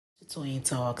Twin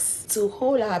Talks. To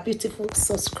all our beautiful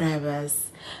subscribers,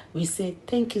 we say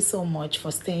thank you so much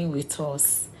for staying with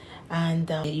us. And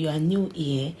you are new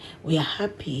here, we are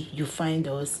happy you find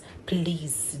us.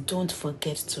 Please don't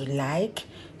forget to like,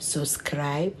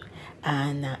 subscribe,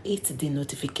 and hit the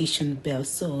notification bell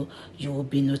so you will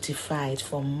be notified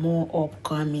for more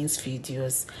upcoming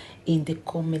videos. In the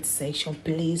comment section,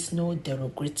 please no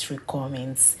derogatory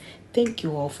comments. Thank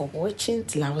you all for watching.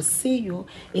 Till I will see you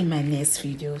in my next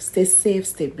video. Stay safe,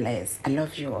 stay blessed. I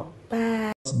love you all.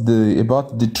 Bye.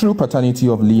 About the true paternity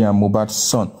of Liam, Mohbad's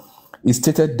son, it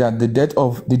stated that the death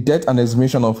and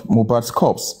exhumation of Mohbad's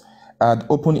corpse had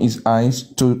opened his eyes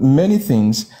to many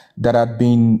things that had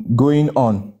been going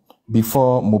on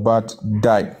before Mohbad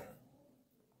died,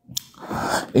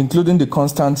 including the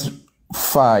constant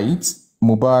fight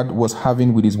Mohbad was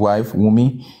having with his wife,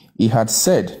 Wunmi. He had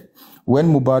said,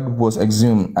 when Mohbad was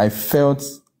exhumed,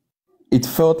 it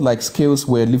felt like scales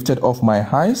were lifted off my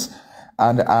eyes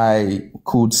and I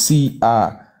could see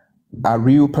a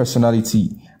real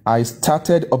personality. I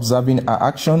started observing her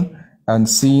action and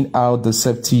seeing how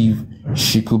deceptive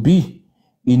she could be.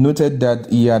 He noted that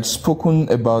he had spoken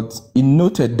about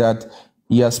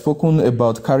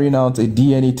carrying out a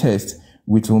DNA test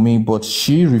with Wunmi, but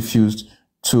she refused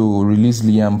to release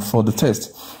Liam for the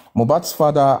test. Mohbad's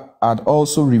father had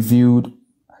also revealed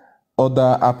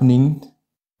other happenings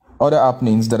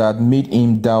that had made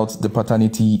him doubt the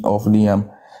paternity of Liam.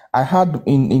 I had,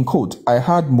 in quote, I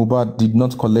heard Mohbad did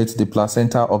not collect the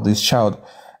placenta of this child,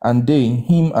 and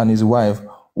him and his wife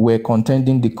were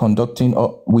contending conducting a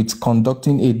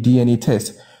DNA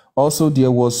test. Also,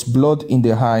 there was blood in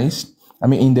the house,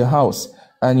 and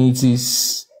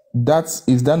is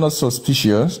that not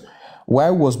suspicious?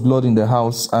 Why was blood in the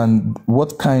house, and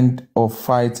what kind of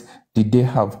fight did they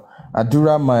have?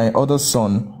 Adura, my other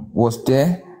son, was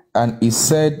there, and he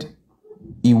said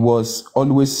he was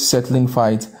always settling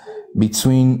fights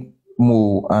between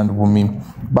Mo and Wunmi.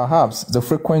 Perhaps the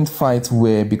frequent fights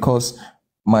were because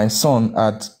my son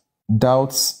had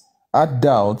doubts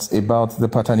about the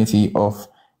paternity of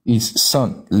his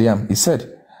son, Liam, he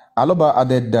said. Aloba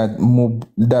added that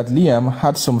Liam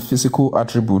had some physical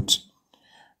attributes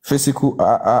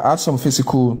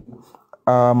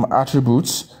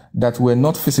that were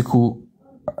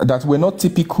not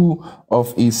typical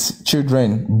of his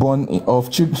children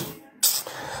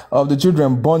of the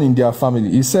children born in their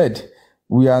family. He said,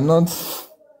 we are not,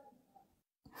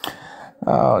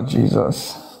 oh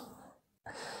Jesus,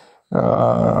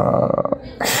 I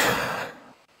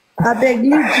beg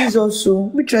you, Jesus. So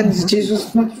which one is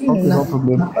Jesus? Okay, no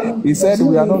problem. He said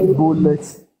we are not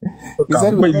bow-legged. He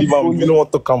said we don't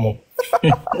want to come up.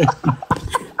 We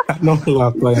are not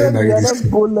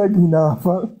bow-legged in our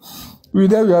family. We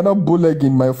are not bow-legged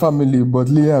in my family, but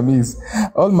Liam is.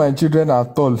 All my children are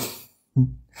tall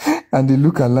and they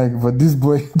look alike, but this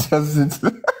boy doesn't.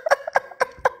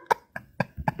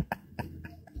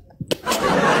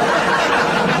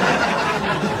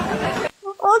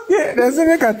 Okay, there's a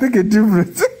make I take a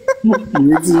difference. Waiting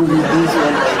with this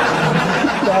one.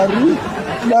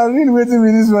 Narine waiting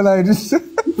with this one like this.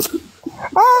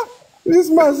 This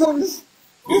man is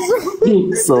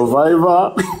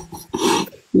Survivor.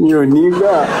 Your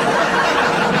nigga.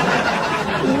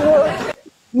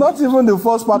 Not even the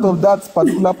first part of that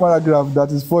particular paragraph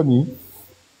that is funny.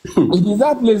 It is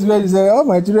that place where he said, all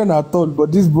my children are tall,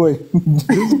 but this boy.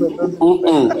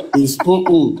 He's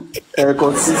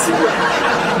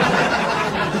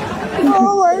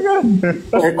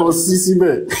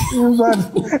Oh my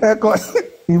God.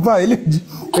 In fact, ele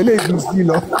is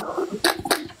still up.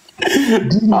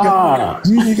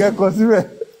 Gini can consider.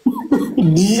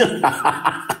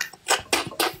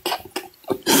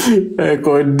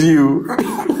 Echo deal.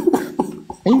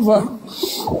 In fact,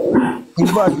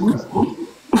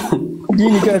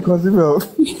 Gini can consider.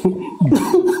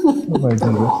 Oh my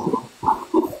God.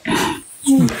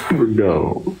 No.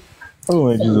 Oh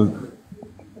my Jesus.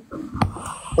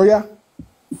 Oh yeah.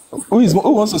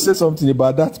 Who wants to say something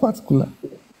about that particular?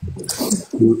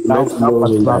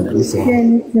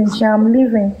 I'm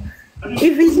leaving.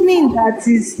 If it means that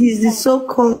he's the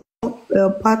so-called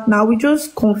partner, we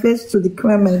just confess to the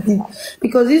crime I did,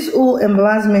 because this whole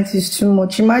embarrassment is too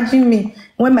much. Imagine me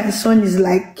when my son is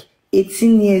like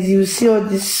 18 years, you see all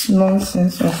this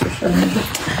nonsense on social media.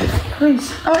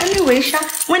 Please. Oh, anyway,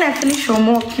 when I finish your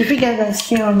work, if you guys are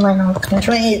still online, I'll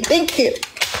join you. Thank you.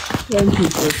 Thank you.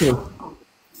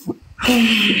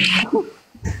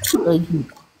 Thank you.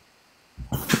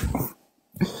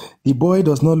 The boy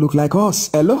does not look like us.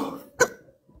 Hello?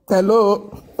 Hello?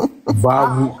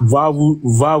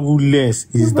 Vavulence,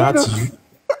 is that you?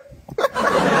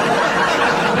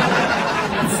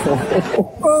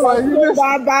 Ọ̀túnba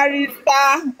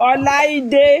Barrister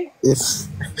Ọláìdé. Yes.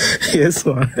 Yes,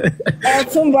 ma.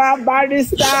 Ọ̀túnba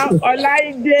Barrister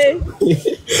Ọláìdé.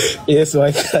 Yes, ma.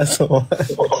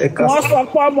 Wọ́n sọ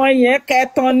pé ọmọ yẹn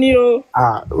kẹtàn ni o.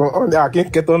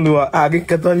 Akínkẹtàn ni wa.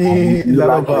 Akínkẹtàn ní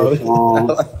Ìlárọ̀bà.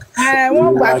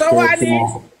 Wọ́n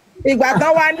ìgbà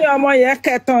tán wá ní ọmọ yẹn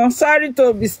kẹtàn. Sorry to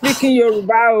be speaking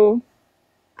Yorùbá o.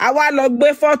 A wá lọ gbé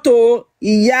fọ́tò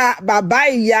bàbá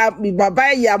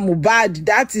ìyá Mohbad,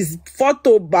 that is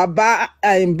fọ́tò bàbá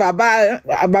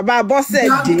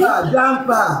Bọ́sẹ̀dé.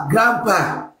 Grandpa.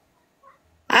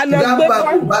 A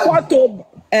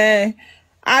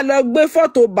lọ gbé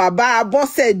fọ́tò bàbá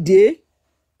Bọ́sẹ̀dé.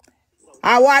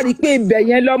 A wá rí pé ibẹ̀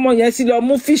yẹn lọ́mọ yẹn sì lọ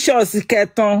mú fíṣọ̀sì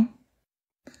kẹtàn.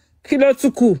 Kí ló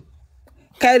tún kù?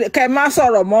 Kẹ má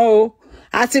sọ̀rọ̀ mọ́ o.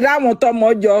 Àti ráwọn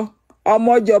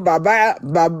ọmọjọ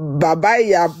bàbá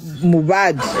ìyá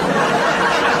Mohbad.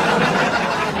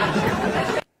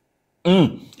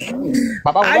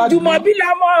 Àjùmọ̀bí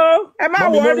lọmọ o, ẹ má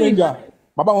wọrí.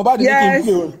 Bàbá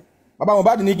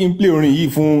Mohbad ní kí n play orin yìí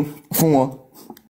fún wọn.